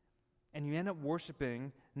 And you end up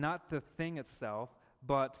worshiping not the thing itself,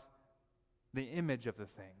 but the image of the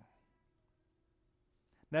thing.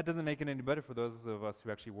 That doesn't make it any better for those of us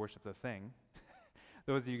who actually worship the thing.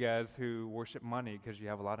 Those of you guys who worship money because you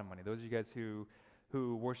have a lot of money. Those of you guys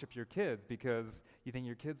who worship your kids because you think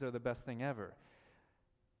your kids are the best thing ever.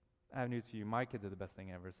 I have news for you. My kids are the best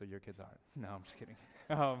thing ever, so your kids aren't. No, I'm just kidding.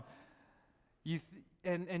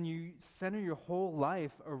 You center your whole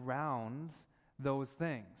life around those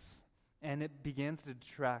things. And it begins to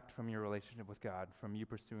detract from your relationship with God, from you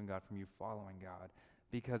pursuing God, from you following God,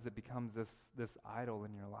 because it becomes this idol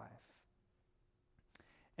in your life.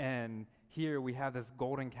 And here we have this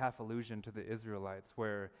golden calf allusion to the Israelites,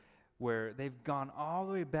 where they've gone all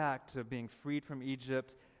the way back to being freed from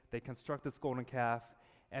Egypt. They construct this golden calf,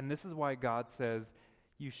 and this is why God says,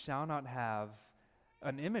 "You shall not have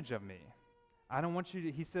an image of me." I don't want you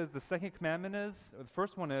to, he says the second commandment is, or the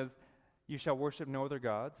first one is, you shall worship no other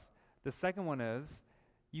gods. The second one is,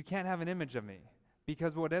 you can't have an image of me.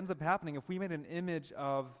 Because what ends up happening, if we made an image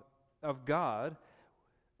of God,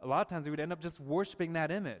 a lot of times we would end up just worshiping that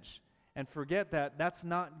image and forget that that's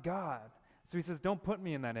not God. So he says, don't put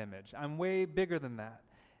me in that image. I'm way bigger than that.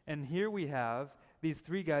 And here we have these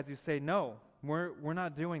three guys who say, no, we're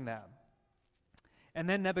not doing that. And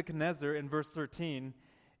then Nebuchadnezzar, in verse 13,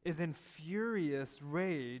 is in furious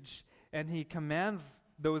rage, and he commands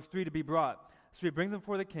those three to be brought. So he brings them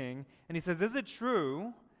before the king, and he says, "Is it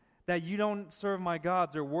true that you don't serve my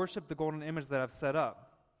gods or worship the golden image that I've set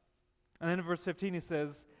up?" And then in verse 15 he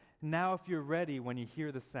says, "Now if you're ready, when you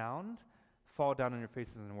hear the sound, fall down on your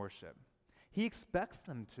faces and worship." He expects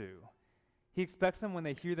them to. He expects them when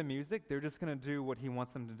they hear the music, they're just going to do what he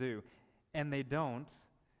wants them to do. And they don't.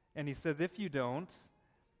 And he says, if you don't,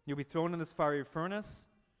 you'll be thrown in this fiery furnace.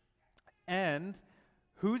 And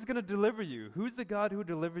who's going to deliver you? Who's the God who will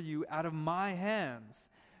deliver you out of my hands?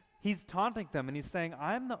 He's taunting them, and he's saying,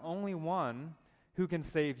 I'm the only one who can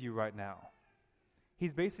save you right now.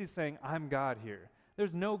 He's basically saying, I'm God here.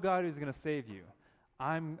 There's no God who's going to save you.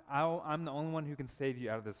 I'm the only one who can save you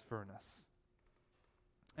out of this furnace.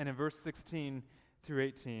 And in verse 16 through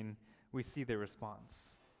 18, we see their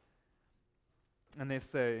response. And they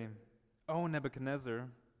say, "O Nebuchadnezzar,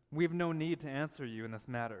 we have no need to answer you in this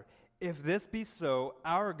matter. If this be so,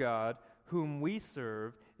 our God, whom we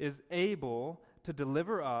serve, is able to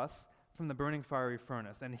deliver us from the burning fiery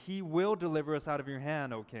furnace, and he will deliver us out of your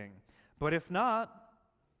hand, O king. But if not,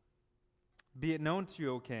 be it known to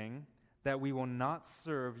you, O king, that we will not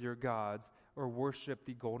serve your gods or worship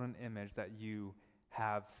the golden image that you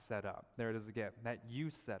have set up." There it is again, that you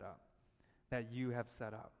set up, that you have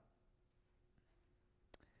set up.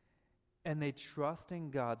 And they trust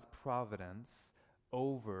in God's providence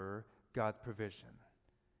over God's provision.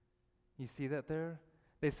 You see that there?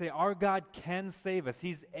 They say, our God can save us.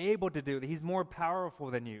 He's able to do it. He's more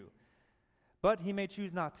powerful than you. But he may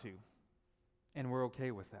choose not to. And we're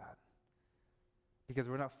okay with that. Because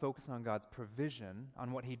we're not focused on God's provision,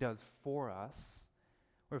 on what he does for us.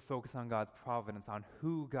 We're focused on God's providence, on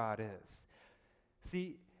who God is.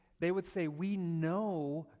 See, they would say, we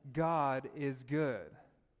know God is good.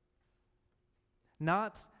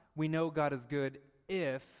 Not, we know God is good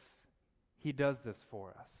if he does this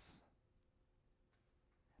for us.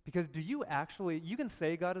 Because you can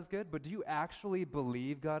say God is good, but do you actually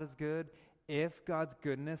believe God is good if God's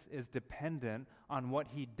goodness is dependent on what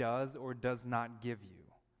he does or does not give you?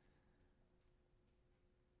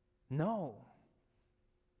 No.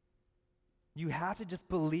 You have to just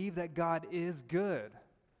believe that God is good.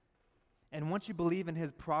 And once you believe in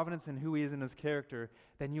his providence and who he is in his character,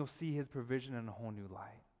 then you'll see his provision in a whole new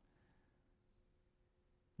light.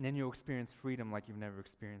 And then you'll experience freedom like you've never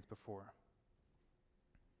experienced before.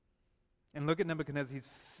 And look at Nebuchadnezzar. He's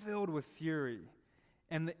filled with fury.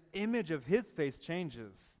 And the image of his face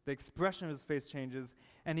changes. The expression of his face changes.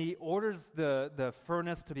 And he orders the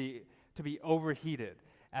furnace to be overheated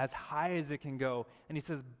as high as it can go. And he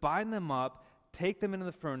says, bind them up, take them into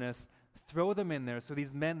the furnace, throw them in there. So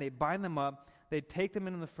these men, they bind them up, they take them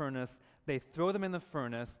into the furnace, they throw them in the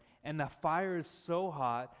furnace, and the fire is so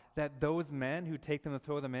hot that those men who take them and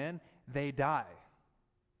throw them in, they die.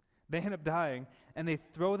 They end up dying, and they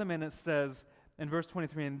throw them in. It says in verse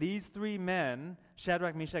 23, and these three men,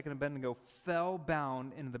 Shadrach, Meshach, and Abednego, fell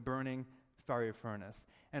bound into the burning fiery furnace.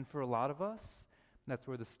 And for a lot of us, that's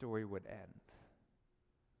where the story would end.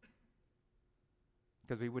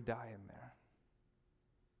 Because we would die in there.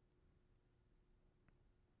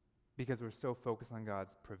 Because we're so focused on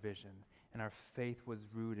God's provision, and our faith was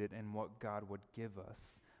rooted in what God would give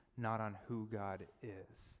us, not on who God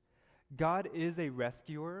is. God is a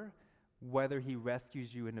rescuer, whether he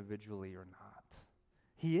rescues you individually or not.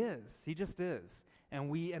 He is. He just is.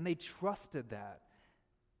 And they trusted that.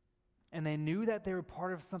 And they knew that they were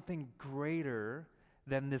part of something greater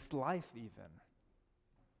than this life even.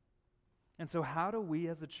 And so how do we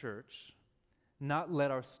as a church not let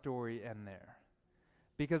our story end there?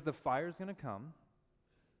 Because the fire is going to come,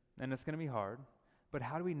 and it's going to be hard, but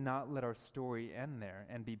how do we not let our story end there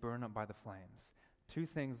and be burned up by the flames? Two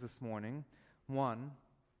things this morning. One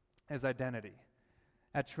is identity.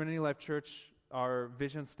 At Trinity Life Church, our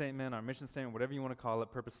vision statement, our mission statement, whatever you want to call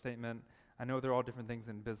it, purpose statement, I know they're all different things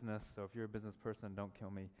in business, so if you're a business person, don't kill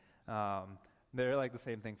me. They're like the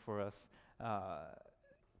same thing for us.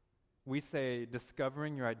 We say,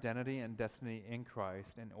 discovering your identity and destiny in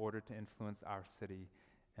Christ in order to influence our city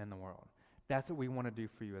and the world. That's what we want to do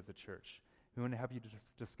for you as a church. We want to help you to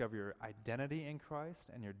discover your identity in Christ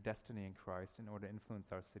and your destiny in Christ in order to influence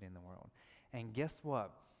our city and the world. And guess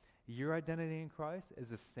what? Your identity in Christ is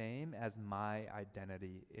the same as my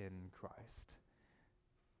identity in Christ.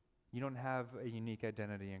 You don't have a unique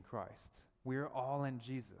identity in Christ. We're all in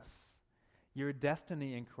Jesus. Your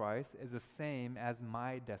destiny in Christ is the same as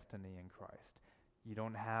my destiny in Christ. You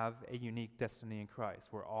don't have a unique destiny in Christ.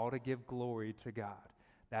 We're all to give glory to God.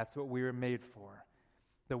 That's what we were made for.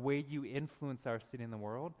 The way you influence our city and the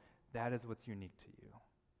world, That is what's unique to you.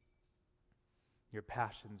 Your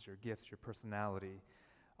passions, your gifts, your personality,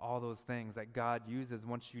 all those things that God uses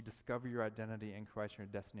once you discover your identity in Christ, your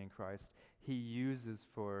destiny in Christ, He uses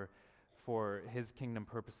for His kingdom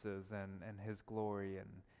purposes and His glory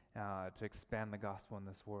and to expand the gospel in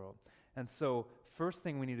this world. And so, first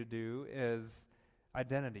thing we need to do is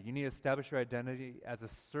identity. You need to establish your identity as a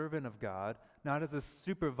servant of God, not as a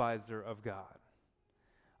supervisor of God.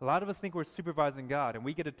 A lot of us think we're supervising God, and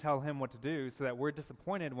we get to tell Him what to do so that we're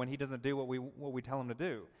disappointed when He doesn't do what we tell Him to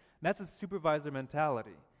do. And that's a supervisor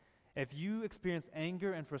mentality. If you experience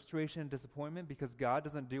anger and frustration and disappointment because God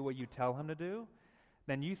doesn't do what you tell Him to do,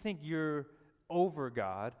 then you think you're over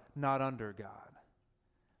God, not under God.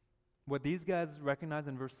 What these guys recognize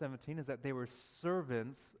in verse 17 is that they were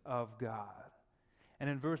servants of God. And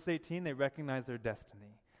in verse 18, they recognize their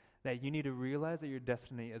destiny. That you need to realize that your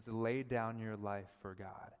destiny is to lay down your life for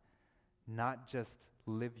God. Not just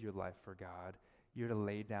live your life for God. You're to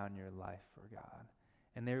lay down your life for God.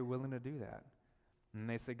 And they're willing to do that. And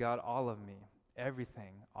they say, God, all of me,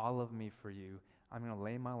 everything, all of me for you. I'm going to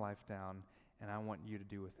lay my life down, and I want you to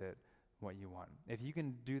do with it what you want. If you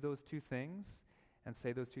can do those two things and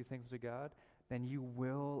say those two things to God, then you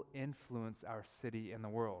will influence our city and the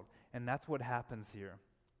world. And that's what happens here.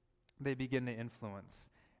 They begin to influence.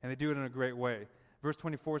 And they do it in a great way. Verse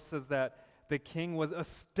 24 says that the king was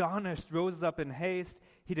astonished, rose up in haste.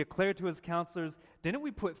 He declared to his counselors, didn't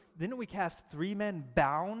we cast 3 men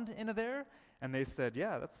bound into there? And they said,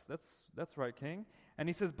 yeah, that's right, king. And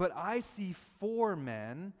he says, but I see 4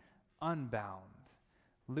 men unbound,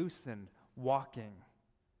 loosened, walking.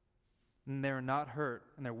 And they're not hurt,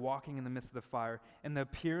 and they're walking in the midst of the fire. And the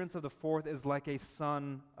appearance of the 4th is like a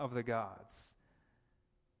son of the gods.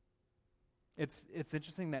 It's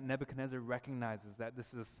interesting that Nebuchadnezzar recognizes that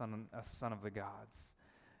this is a son of the gods.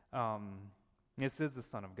 This is the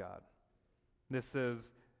Son of God. This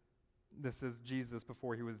is Jesus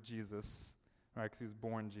before he was Jesus, right? Because he was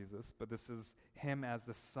born Jesus. But this is him as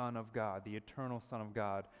the Son of God, the eternal Son of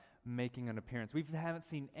God, making an appearance. We haven't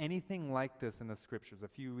seen anything like this in the Scriptures.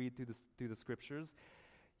 If you read through the Scriptures,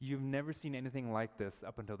 you've never seen anything like this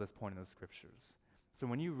up until this point in the Scriptures. So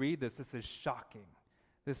when you read this is shocking.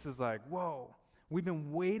 This is like, whoa, we've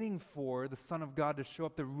been waiting for the Son of God to show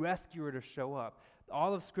up, the rescuer to show up.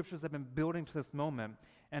 All of Scriptures have been building to this moment,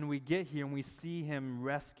 and we get here and we see him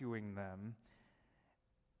rescuing them.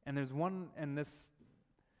 And there's one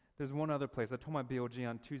other place. I told my BOG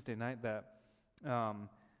on Tuesday night that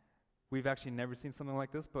we've actually never seen something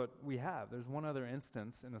like this, but we have. There's one other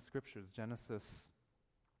instance in the Scriptures,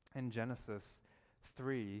 in Genesis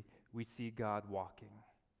 3, we see God walking.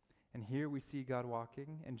 And here we see God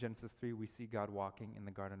walking. In Genesis 3, we see God walking in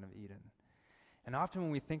the Garden of Eden. And often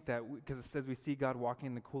when we think that, because it says we see God walking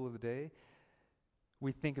in the cool of the day,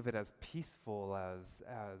 we think of it as peaceful, as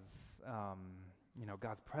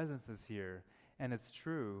God's presence is here. And it's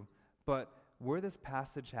true. But where this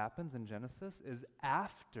passage happens in Genesis is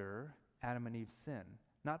after Adam and Eve's sin,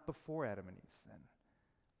 not before Adam and Eve's sin.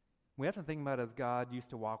 We have to think about it as God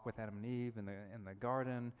used to walk with Adam and Eve in the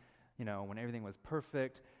garden, when everything was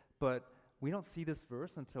perfect. But we don't see this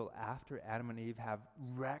verse until after Adam and Eve have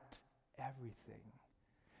wrecked everything.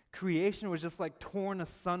 Creation was just like torn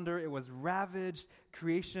asunder. It was ravaged.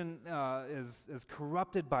 Creation is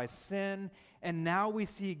corrupted by sin. And now we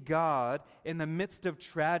see God, in the midst of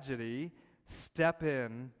tragedy, step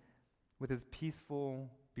in with his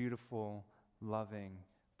peaceful, beautiful, loving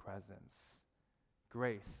presence.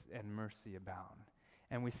 Grace and mercy abound.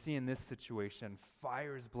 And we see in this situation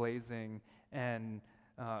fires blazing and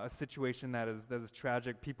a situation that is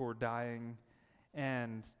tragic. People are dying,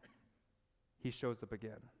 and he shows up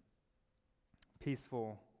again.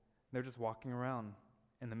 Peaceful. They're just walking around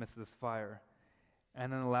in the midst of this fire.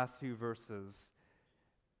 And then the last few verses,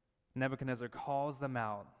 Nebuchadnezzar calls them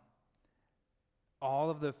out.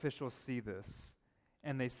 All of the officials see this,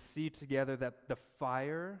 and they see together that the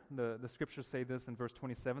fire, the scriptures say this in verse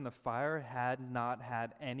 27, the fire had not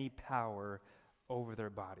had any power over their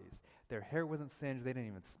bodies. Their hair wasn't singed. They didn't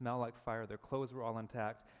even smell like fire. Their clothes were all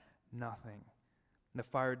intact. Nothing. The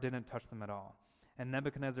fire didn't touch them at all. And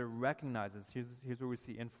Nebuchadnezzar recognizes, here's where we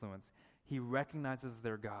see influence. He recognizes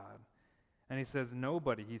their God. And he says,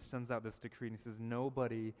 he sends out this decree, and he says,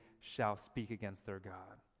 nobody shall speak against their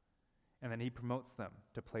God. And then he promotes them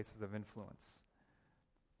to places of influence.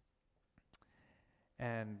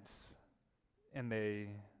 And they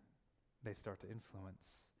start to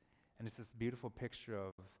influence. And it's this beautiful picture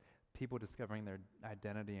of people discovering their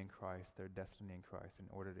identity in Christ, their destiny in Christ, in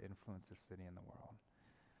order to influence their city and the world.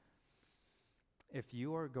 If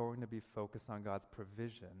you are going to be focused on God's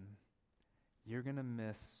provision, you're going to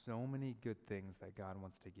miss so many good things that God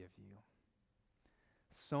wants to give you.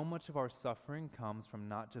 So much of our suffering comes from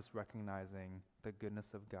not just recognizing the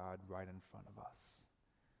goodness of God right in front of us.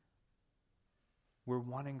 We're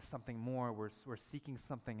wanting something more. We're seeking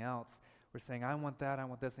something else. We're saying, I want that, I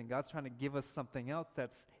want this. And God's trying to give us something else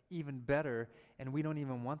that's even better, and we don't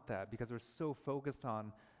even want that because we're so focused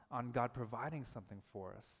on God providing something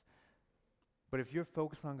for us. But if you're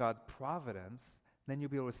focused on God's providence, then you'll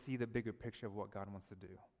be able to see the bigger picture of what God wants to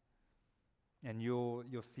do. And you'll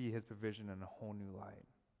see his provision in a whole new light.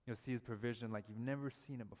 You'll see his provision like you've never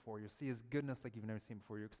seen it before. You'll see his goodness like you've never seen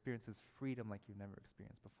before. You'll experience his freedom like you've never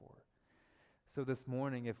experienced before. So this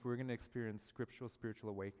morning, if we're going to experience scriptural spiritual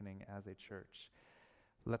awakening as a church,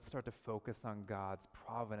 let's start to focus on God's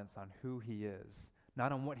providence, on who he is,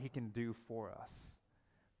 not on what he can do for us,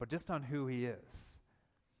 but just on who he is.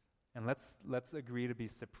 And let's agree to be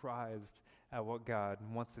surprised at what God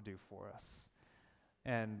wants to do for us.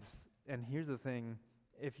 And here's the thing,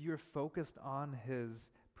 if you're focused on his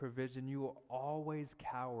provision, you will always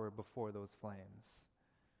cower before those flames.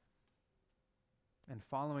 And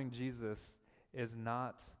following Jesus is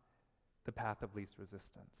not the path of least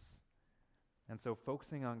resistance. And so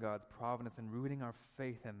focusing on God's providence and rooting our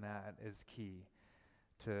faith in that is key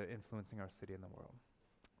to influencing our city and the world.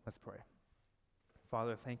 Let's pray.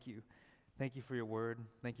 Father, thank you. Thank you for your word.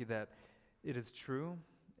 Thank you that it is true,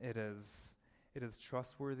 it is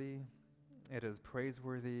trustworthy, it is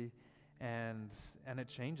praiseworthy, and it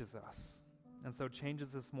changes us. And so change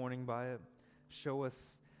us this morning by it. Show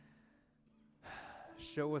us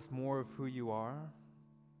more of who you are.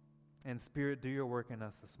 And Spirit, do your work in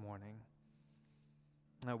us this morning.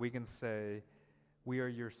 That we can say, we are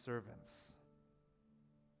your servants.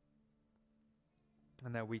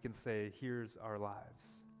 And that we can say, here's our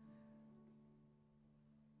lives.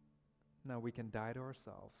 Now we can die to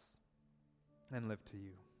ourselves and live to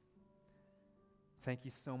you. Thank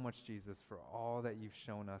you so much, Jesus, for all that you've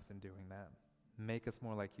shown us in doing that. Make us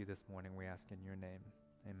more like you this morning, we ask in your name.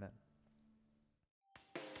 Amen.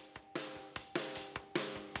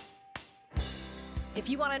 If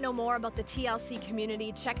you want to know more about the TLC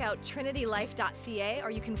community, check out trinitylife.ca,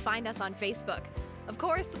 or you can find us on Facebook. Of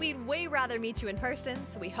course, we'd way rather meet you in person,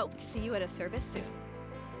 so we hope to see you at a service soon.